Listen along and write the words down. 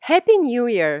Happy New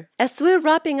Year! As we're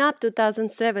wrapping up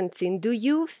 2017, do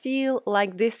you feel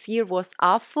like this year was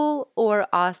awful or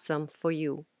awesome for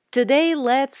you? Today,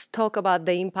 let's talk about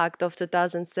the impact of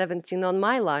 2017 on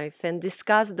my life and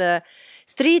discuss the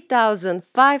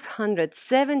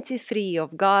 3,573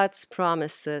 of God's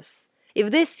promises.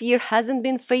 If this year hasn't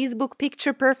been Facebook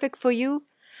picture perfect for you,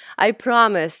 I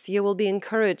promise you will be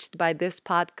encouraged by this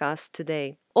podcast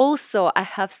today. Also, I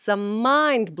have some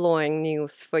mind-blowing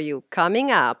news for you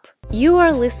coming up. You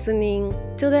are listening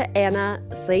to the Anna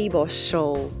Szabo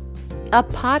Show, a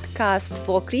podcast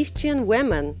for Christian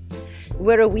women,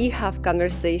 where we have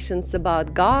conversations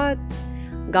about God,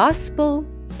 gospel,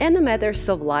 and the matters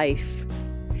of life.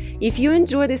 If you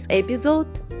enjoy this episode,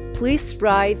 please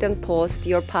write and post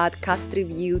your podcast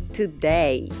review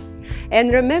today. And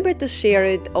remember to share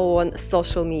it on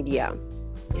social media.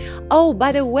 Oh,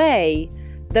 by the way,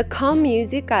 the calm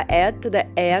music I add to the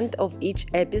end of each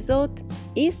episode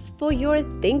is for your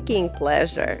thinking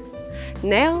pleasure.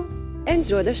 Now,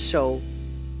 enjoy the show.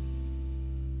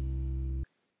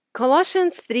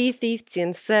 Colossians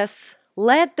 3:15 says,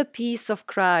 "Let the peace of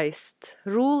Christ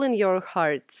rule in your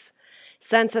hearts,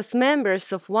 since as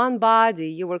members of one body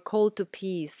you were called to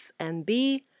peace, and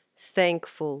be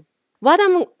thankful." What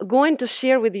I'm going to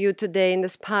share with you today in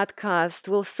this podcast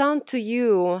will sound to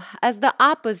you as the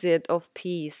opposite of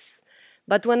peace.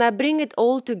 But when I bring it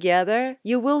all together,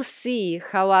 you will see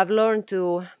how I've learned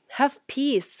to have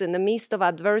peace in the midst of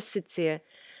adversity,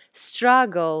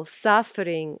 struggle,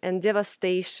 suffering, and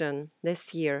devastation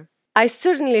this year. I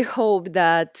certainly hope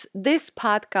that this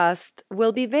podcast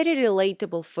will be very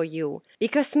relatable for you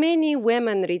because many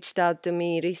women reached out to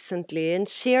me recently and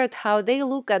shared how they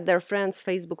look at their friends'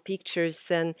 Facebook pictures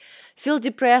and feel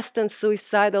depressed and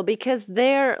suicidal because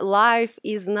their life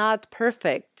is not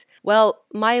perfect. Well,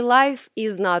 my life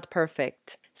is not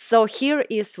perfect. So here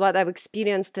is what I've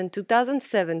experienced in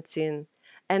 2017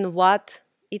 and what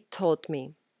it taught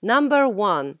me. Number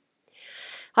one,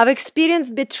 I've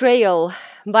experienced betrayal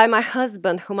by my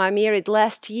husband, whom I married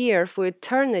last year for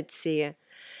eternity,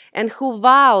 and who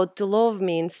vowed to love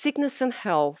me in sickness and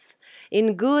health,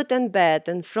 in good and bad,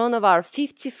 in front of our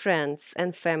 50 friends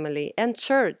and family and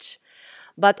church,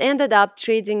 but ended up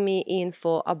trading me in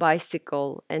for a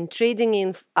bicycle and trading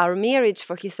in our marriage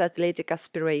for his athletic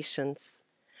aspirations.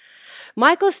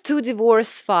 Michael's 2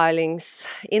 divorce filings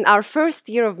in our first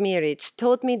year of marriage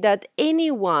taught me that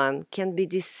anyone can be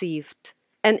deceived.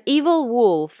 An evil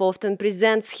wolf often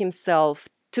presents himself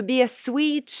to be a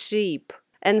sweet sheep,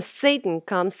 and Satan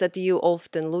comes at you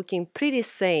often looking pretty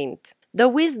saint. The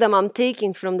wisdom I'm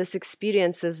taking from this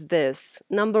experience is this.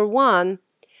 Number one,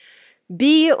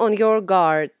 be on your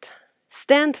guard.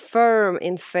 Stand firm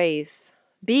in faith.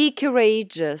 Be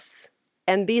courageous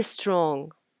and be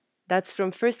strong. That's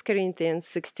from 1 Corinthians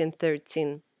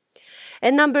 16:13.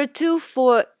 And number two,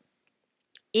 for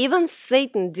even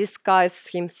Satan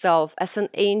disguises himself as an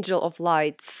angel of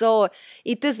light, so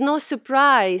it is no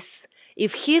surprise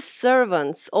if his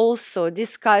servants also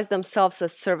disguise themselves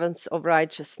as servants of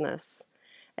righteousness.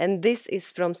 And this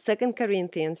is from 2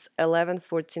 Corinthians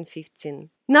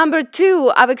 11:14-15. Number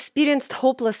two, I've experienced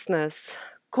hopelessness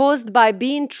caused by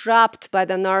being trapped by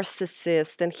the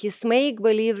narcissist and his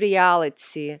make-believe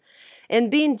reality, and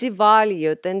being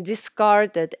devalued and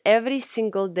discarded every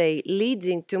single day,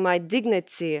 leading to my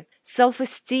dignity,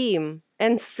 self-esteem,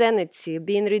 and sanity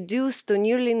being reduced to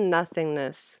nearly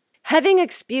nothingness. Having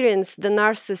experienced the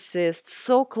narcissist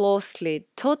so closely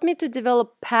taught me to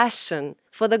develop passion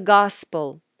for the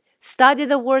gospel, study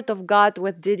the Word of God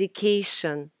with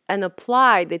dedication, and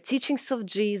apply the teachings of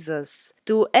Jesus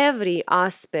to every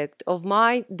aspect of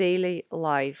my daily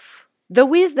life. The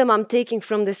wisdom I'm taking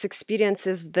from this experience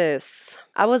is this.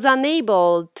 I was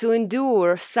unable to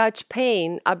endure such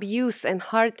pain, abuse, and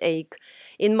heartache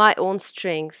in my own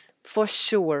strength, for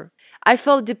sure. I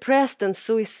felt depressed and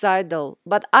suicidal,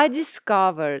 but I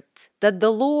discovered that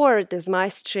the Lord is my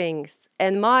strength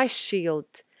and my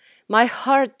shield. My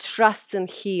heart trusts in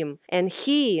Him, and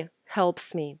He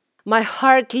helps me. My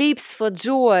heart leaps for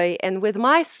joy, and with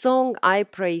my song I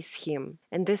praise Him.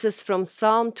 And this is from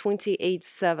Psalm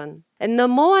 28:7. And the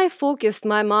more I focused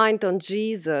my mind on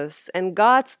Jesus and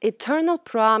God's eternal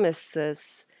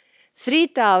promises,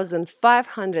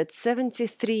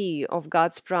 3,573 of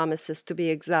God's promises to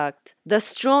be exact, the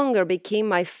stronger became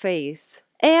my faith,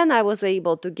 and I was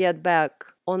able to get back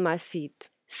on my feet.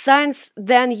 Since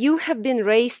then you have been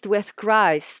raised with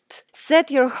Christ. Set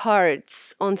your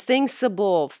hearts on things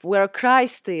above, where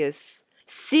Christ is,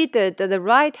 seated at the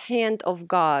right hand of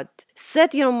God.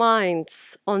 Set your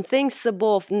minds on things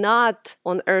above, not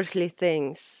on earthly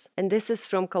things. And this is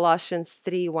from Colossians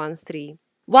 3:1-3.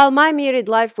 While my married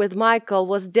life with Michael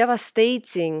was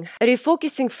devastating,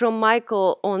 refocusing from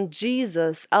Michael on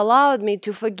Jesus allowed me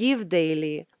to forgive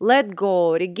daily, let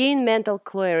go, regain mental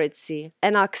clarity,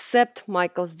 and accept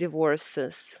Michael's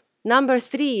divorces. Number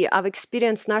 3, I've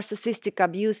experienced narcissistic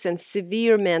abuse and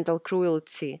severe mental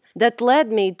cruelty that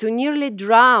led me to nearly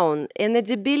drown in a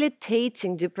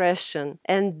debilitating depression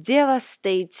and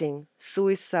devastating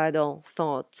suicidal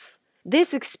thoughts.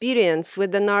 This experience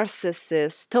with the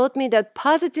narcissist taught me that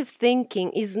positive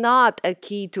thinking is not a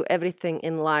key to everything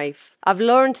in life. I've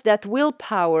learned that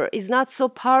willpower is not so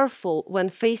powerful when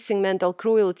facing mental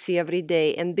cruelty every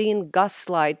day and being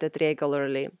gaslighted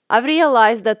regularly. I've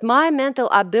realized that my mental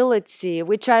ability,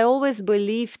 which I always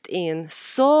believed in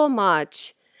so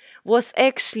much, was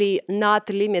actually not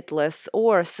limitless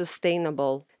or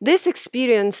sustainable. This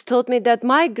experience taught me that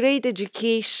my great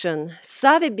education,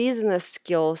 savvy business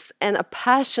skills, and a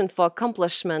passion for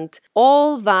accomplishment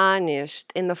all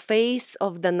vanished in the face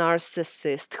of the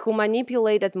narcissist who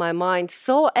manipulated my mind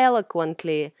so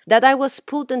eloquently that I was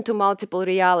pulled into multiple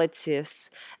realities,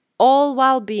 all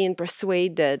while being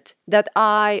persuaded that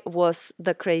I was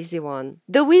the crazy one.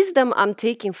 The wisdom I'm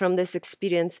taking from this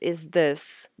experience is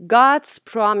this: God's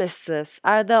promises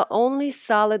are the only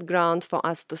solid ground for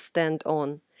us to stand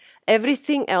on.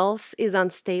 Everything else is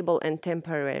unstable and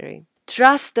temporary.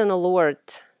 Trust in the Lord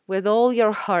with all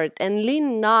your heart and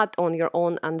lean not on your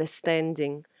own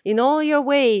understanding. In all your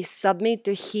ways submit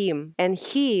to Him, and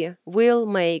He will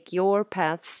make your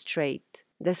path straight.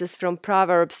 This is from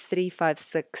Proverbs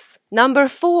 3:5-6. Number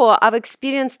 4, I've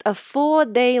experienced a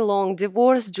 4-day-long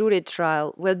divorce jury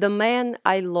trial with the man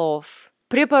I love.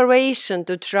 Preparation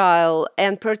to trial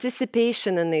and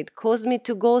participation in it caused me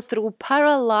to go through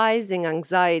paralyzing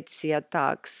anxiety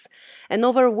attacks and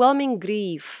overwhelming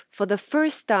grief for the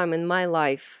first time in my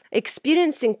life.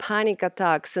 Experiencing panic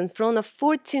attacks in front of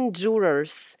 14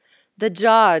 jurors, the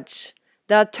judge,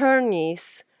 the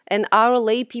attorneys, and our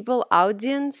lay people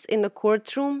audience in the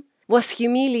courtroom was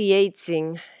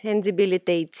humiliating and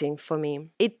debilitating for me.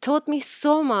 It taught me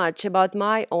so much about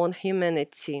my own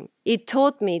humanity. It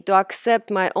taught me to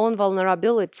accept my own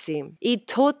vulnerability. It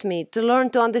taught me to learn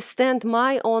to understand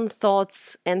my own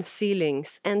thoughts and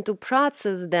feelings and to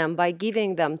process them by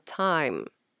giving them time.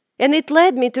 And it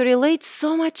led me to relate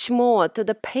so much more to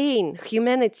the pain,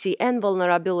 humanity, and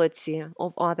vulnerability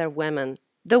of other women.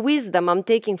 The wisdom I'm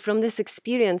taking from this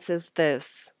experience is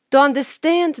this: to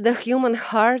understand the human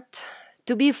heart,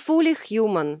 to be fully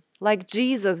human, like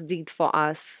Jesus did for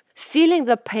us, feeling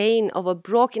the pain of a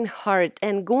broken heart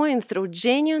and going through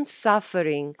genuine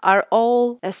suffering are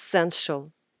all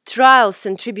essential. Trials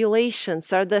and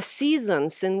tribulations are the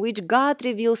seasons in which God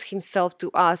reveals Himself to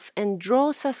us and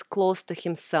draws us close to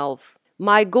Himself.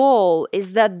 My goal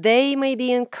is that they may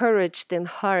be encouraged in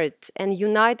heart and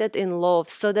united in love,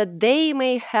 so that they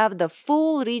may have the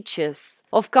full riches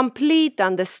of complete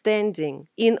understanding,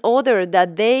 in order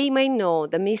that they may know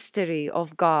the mystery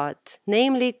of God,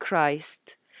 namely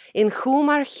Christ, in whom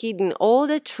are hidden all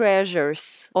the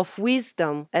treasures of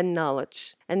wisdom and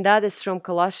knowledge. And that is from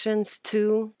Colossians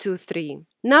 2:3.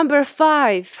 Number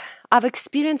 5, I've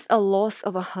experienced a loss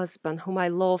of a husband whom I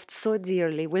loved so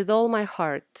dearly with all my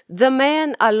heart. The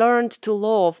man I learned to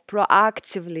love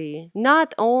proactively,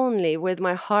 not only with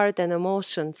my heart and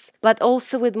emotions, but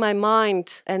also with my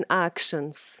mind and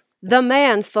actions. The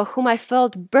man for whom I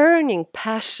felt burning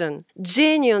passion,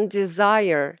 genuine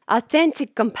desire,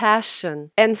 authentic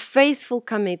compassion, and faithful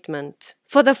commitment.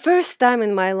 For the first time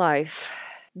in my life,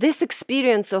 this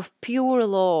experience of pure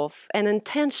love and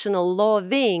intentional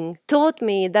loving taught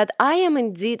me that I am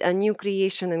indeed a new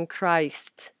creation in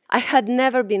Christ. I had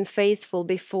never been faithful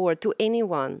before to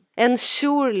anyone, and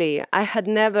surely I had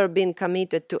never been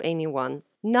committed to anyone.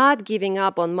 Not giving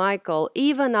up on Michael,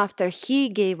 even after he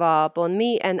gave up on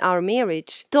me and our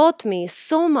marriage, taught me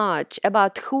so much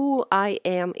about who I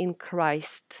am in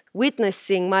Christ.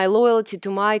 Witnessing my loyalty to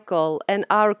Michael and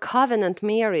our covenant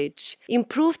marriage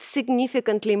improved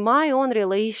significantly my own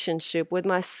relationship with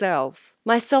myself,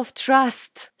 my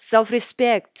self-trust,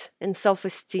 self-respect, and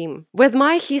self-esteem. With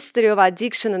my history of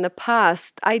addiction in the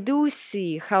past, I do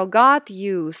see how God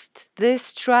used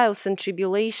these trials and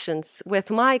tribulations with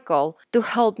Michael to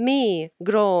help me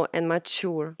grow and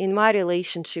mature in my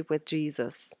relationship with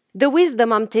Jesus. The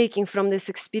wisdom I'm taking from this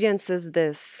experience is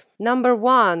this. Number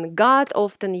 1, God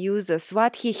often uses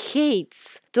what He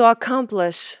hates to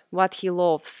accomplish what He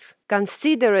loves.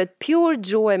 Consider it pure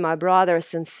joy, my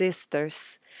brothers and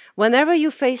sisters, whenever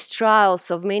you face trials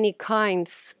of many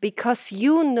kinds, because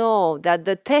you know that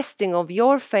the testing of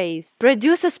your faith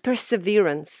produces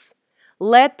perseverance.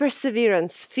 Let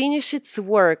perseverance finish its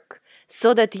work,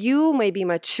 so that you may be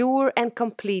mature and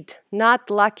complete, not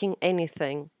lacking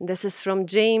anything. This is from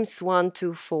James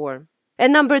 1:2-4.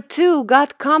 And number 2,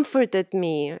 God comforted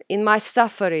me in my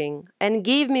suffering and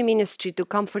gave me ministry to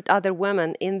comfort other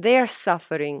women in their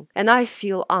suffering, and I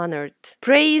feel honored.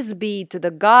 Praise be to the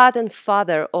God and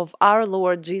Father of our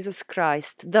Lord Jesus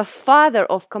Christ, the Father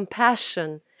of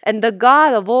compassion and the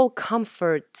God of all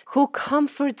comfort, who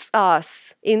comforts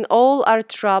us in all our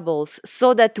troubles,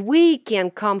 so that we can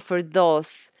comfort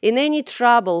those in any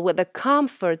trouble with the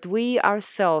comfort we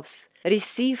ourselves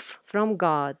receive from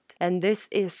God. And this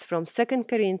is from 2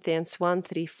 Corinthians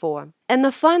 1:3-4. And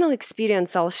the final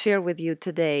experience I'll share with you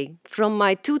today from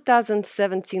my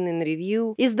 2017 in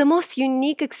review is the most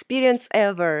unique experience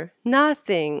ever.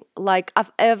 Nothing like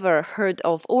I've ever heard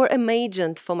of or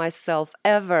imagined for myself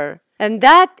ever. And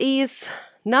that is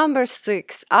number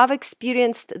 6. I've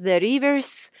experienced the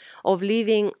rivers of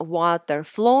living water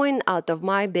flowing out of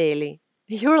my belly.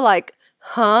 You're like,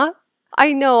 huh?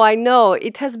 I know.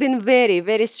 It has been very,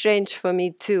 very strange for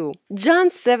me too. John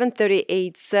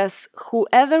 7:38 says,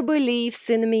 whoever believes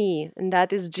in me, and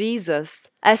that is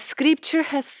Jesus, as scripture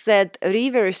has said,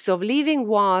 rivers of living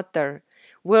water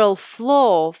will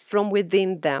flow from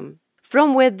within them.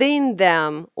 From within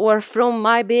them, or from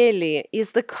my belly,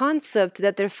 is the concept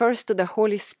that refers to the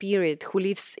Holy Spirit who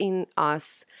lives in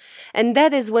us. And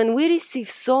that is when we receive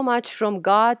so much from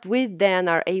God, we then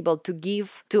are able to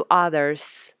give to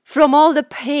others. From all the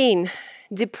pain,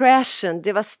 depression,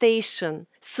 devastation,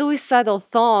 suicidal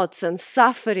thoughts and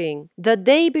suffering. The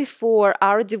day before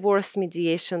our divorce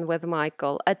mediation with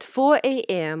Michael, at 4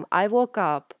 a.m., I woke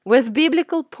up with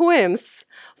biblical poems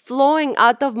flowing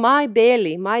out of my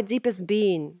belly, my deepest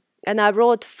being. And I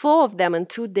wrote 4 of them in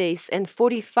 2 days and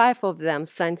 45 of them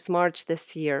since March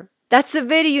this year. That's a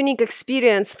very unique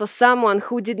experience for someone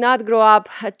who did not grow up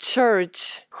at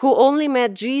church, who only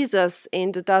met Jesus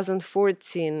in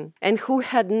 2014, and who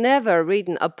had never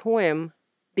written a poem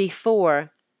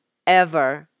before,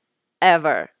 ever,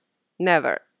 never.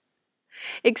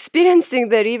 Experiencing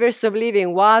the rivers of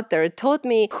living water taught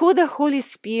me who the Holy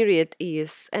Spirit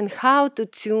is and how to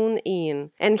tune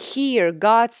in and hear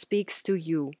God speaks to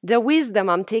you. The wisdom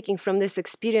I'm taking from this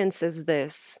experience is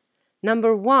this.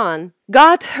 Number 1,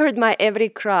 God heard my every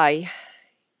cry.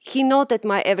 He noted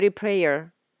my every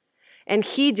prayer, and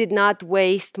He did not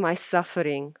waste my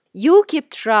suffering. You keep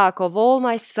track of all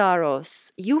my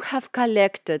sorrows. You have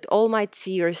collected all my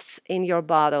tears in your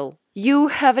bottle. You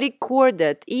have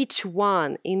recorded each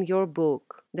one in your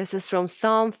book. This is from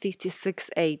Psalm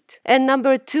 56:8. And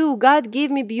number 2, God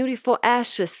gave me beautiful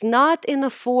ashes, not in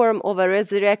the form of a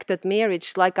resurrected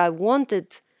marriage like I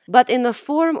wanted, but in the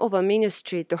form of a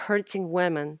ministry to hurting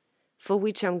women, for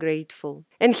which I'm grateful.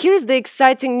 And here's the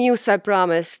exciting news I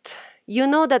promised. You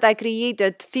know that I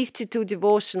created 52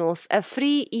 devotionals, a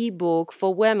free ebook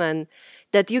for women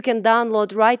that you can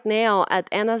download right now at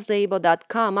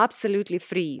annazabo.com, absolutely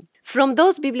free. From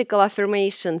those biblical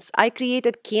affirmations, I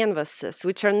created canvases,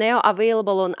 which are now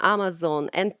available on Amazon,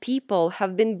 and people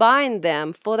have been buying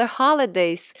them for the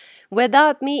holidays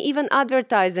without me even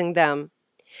advertising them.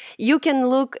 You can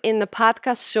look in the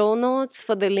podcast show notes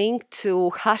for the link to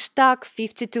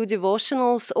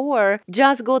 #52devotionals, or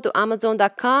just go to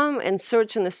amazon.com and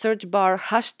search in the search bar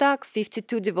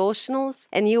 #52devotionals,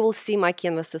 and you will see my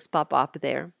canvases pop up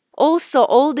there. Also,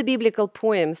 all the biblical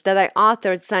poems that I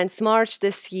authored since March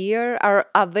this year are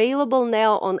available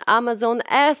now on Amazon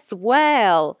as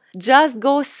well. Just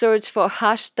go search for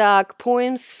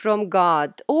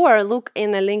 #poemsfromGod, or look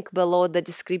in the link below the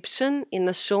description in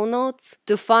the show notes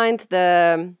to find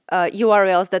the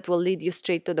URLs that will lead you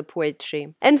straight to the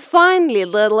poetry. And finally,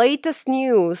 the latest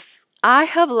news. I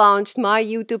have launched my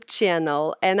YouTube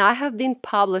channel, and I have been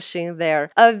publishing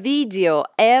there a video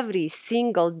every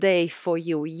single day for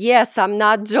you. Yes, I'm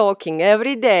not joking,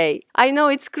 every day. I know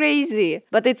it's crazy,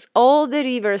 but it's all the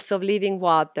rivers of living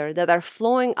water that are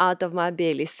flowing out of my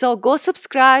belly. So go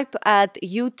subscribe at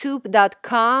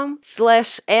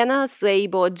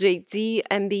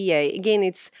youtube.com/AnnaZaboJDMBA. Again,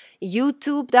 it's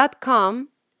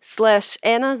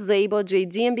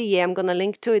youtube.com/AnnaZaboJDMBA. I'm gonna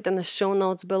link to it in the show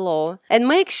notes below. And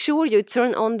make sure you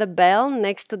turn on the bell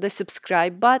next to the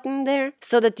subscribe button there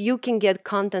so that you can get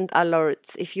content alerts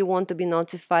if you want to be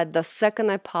notified the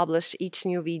second I publish each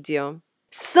new video.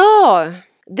 So,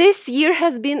 this year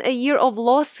has been a year of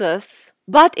losses,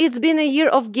 but it's been a year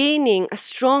of gaining a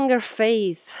stronger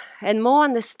faith and more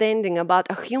understanding about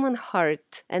a human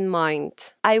heart and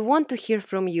mind. I want to hear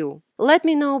from you. Let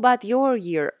me know about your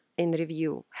year in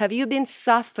review. Have you been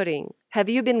suffering? Have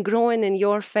you been growing in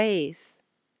your faith?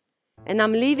 And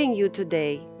I'm leaving you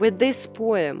today with this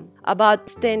poem about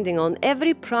standing on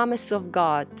every promise of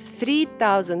God.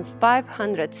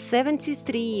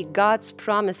 3,573 God's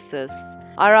promises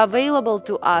are available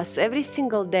to us every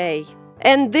single day.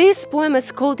 And this poem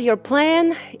is called Your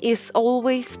Plan is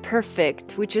Always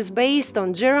Perfect, which is based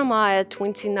on Jeremiah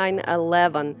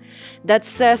 29:11, that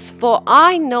says, "For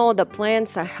I know the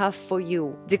plans I have for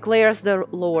you, declares the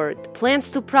Lord,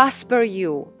 plans to prosper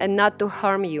you and not to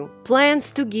harm you,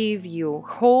 plans to give you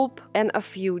hope and a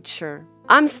future."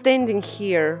 I'm standing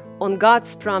here on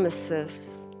God's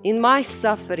promises, in my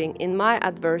suffering, in my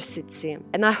adversity.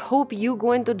 And I hope you're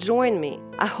going to join me.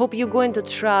 I hope you're going to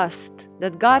trust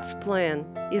that God's plan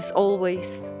is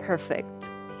always perfect.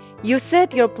 You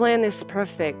said your plan is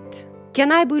perfect.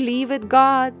 Can I believe it,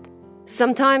 God?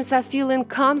 Sometimes I feel in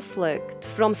conflict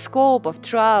from scope of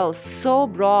trials so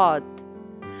broad.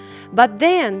 But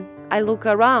then I look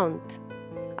around.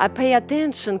 I pay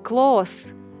attention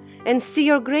close and see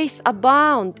your grace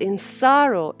abound in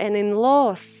sorrow and in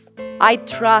loss. I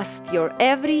trust your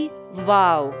every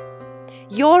vow.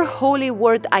 Your holy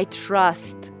word I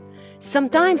trust.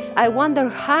 Sometimes I wonder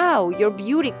how your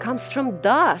beauty comes from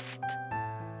dust.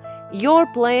 Your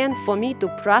plan for me to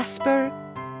prosper,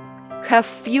 have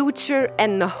future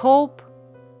and hope,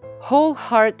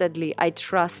 wholeheartedly I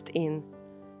trust in,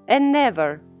 and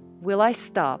never will I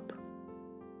stop.